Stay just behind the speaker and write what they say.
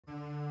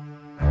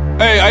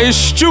Hey, are you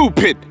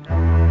stupid?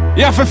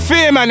 You have a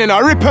fear man in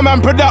our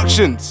Ripperman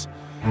Productions.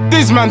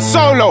 Dizzman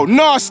solo,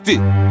 Narstie.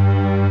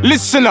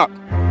 Listen up.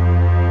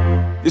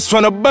 This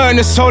wanna burn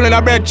your soul in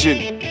a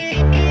bedroom.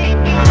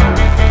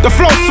 The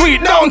flow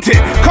sweet, don't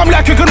it? Come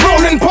like you can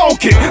roll and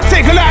poke it.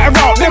 Take a lighter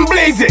out, then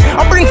blaze it.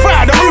 I bring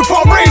fire, the roof,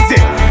 I'll raise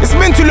it. It's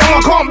been too long,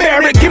 I can't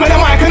bear it. Give me the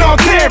mic and I'll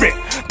tear it.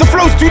 The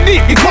flow's too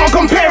deep, you can't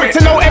compare it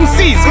to no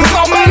MCs, cause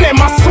I'll burn them,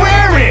 I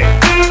swear it.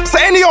 So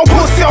any old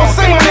pussy, I'll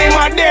say my name,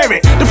 I dare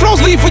it. The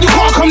flow's lethal, you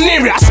can't come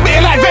near it. I spit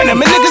it like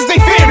venom, and niggas, they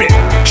fear it.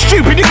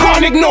 Stupid, you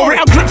can't ignore it.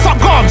 I grips up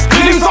gobs,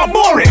 the limbs are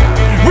boring.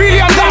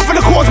 Really, I'm down for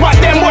the cause, but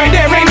them boy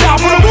there ain't down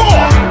for the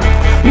war.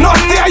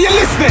 Narstie, are you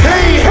listening?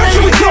 Hey, when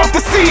should we turn off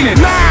the ceiling?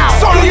 Now.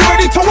 Solo, you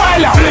ready to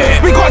wild out?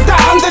 We got that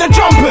under the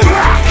jumpers.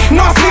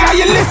 Narstie, are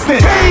you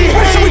listening? Hey,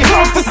 when should we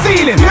turn off the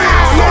ceiling?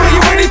 Now. Solo,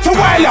 you ready to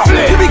wild out?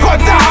 We got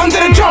that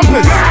under the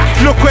jumpers.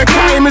 Look where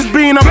time has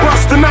been, I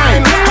bust the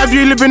nine. Have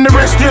you living the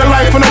rest of your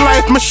life on a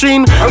life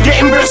machine? I'm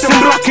getting dressed in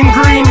black and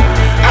green.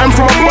 I'm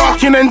from a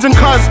barking engine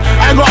cuz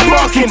I got a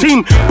barking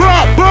team.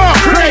 Bark, bark,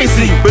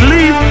 crazy.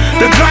 Believe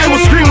the guy will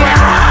scream like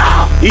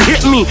ah! He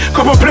hit me,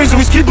 couple plays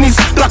with his kidneys.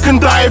 Duck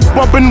and dive,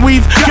 bob and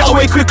weave. Get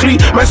away quickly,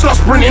 man start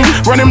sprinting.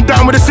 Run him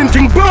down with a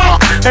sinking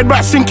bark. Head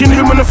back sinking,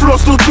 him on the floor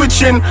still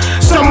twitching.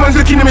 Someone's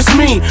looking at it's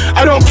me.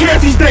 I don't care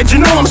if he's dead, you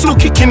know I'm still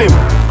kicking him.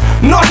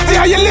 Narstie,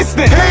 are you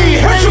listening?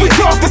 Hey, when should we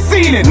turn off the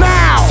ceiling?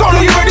 Now.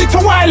 Solo, you ready to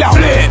wild out?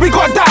 We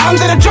got that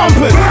under the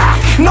jumpers.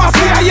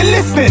 Narstie, are you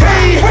listening?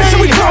 Hey, when should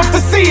we turn off the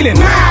ceiling?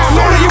 Now.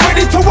 Solo, you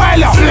ready to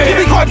wild out?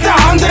 We got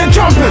that under the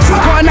jumpers. I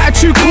got an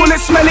attitude, call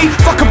it smelly.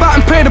 Fuck about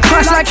and pay the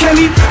price like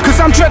Kelly. Cause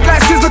I'm dread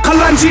like Sizzler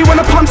Kalungi.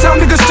 When I pump out,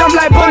 niggas jump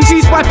like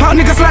bungees. Wipe out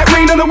niggas like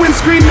rain on the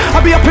windscreen.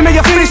 I be up in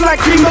your face like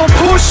cream, don't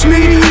push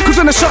me.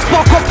 Cause when the shots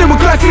spark off, they will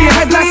glide through your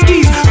head like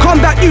skis. Calm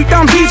that you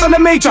down, D's on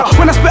the major.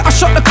 When I spit, I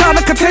shot the crowd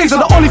like a taser.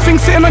 The only thing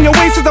sitting on your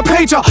waist is a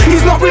pager.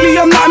 He's not really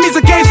a man, he's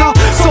a gazer.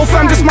 So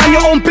fam, just mind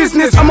your own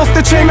business. I'm off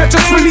the chain that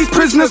just released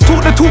prisoners.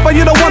 Talk the talk, but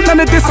you don't want none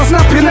of this. I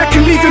snap your neck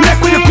and leave your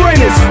neck where your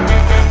groin is.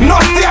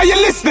 Narstie, are you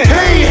listening?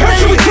 Hey, when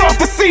should we turn off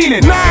the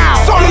ceiling?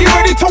 Now. Solo, you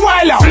ready to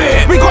wild out?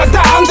 We got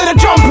that under the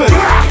jumpers.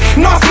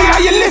 Narstie,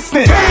 are you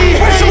listening? Hey,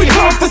 when should we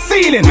turn off the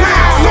ceiling?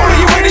 Now. Solo,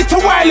 you ready to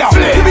wild out?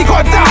 We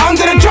got that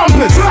under the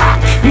jumpers.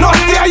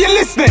 Narstie, are you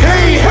listening?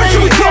 Hey, when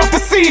should we turn off the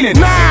ceiling?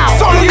 Now.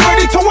 Solo, you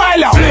ready to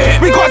wild out?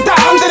 We got that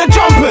under the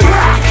jumpers.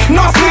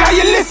 Narstie, are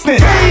you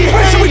listening? Hey,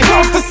 when should we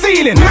turn off the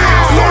ceiling?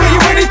 Now. Solo, you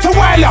ready to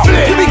wild out?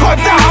 We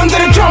got that under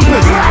the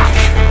jumpers.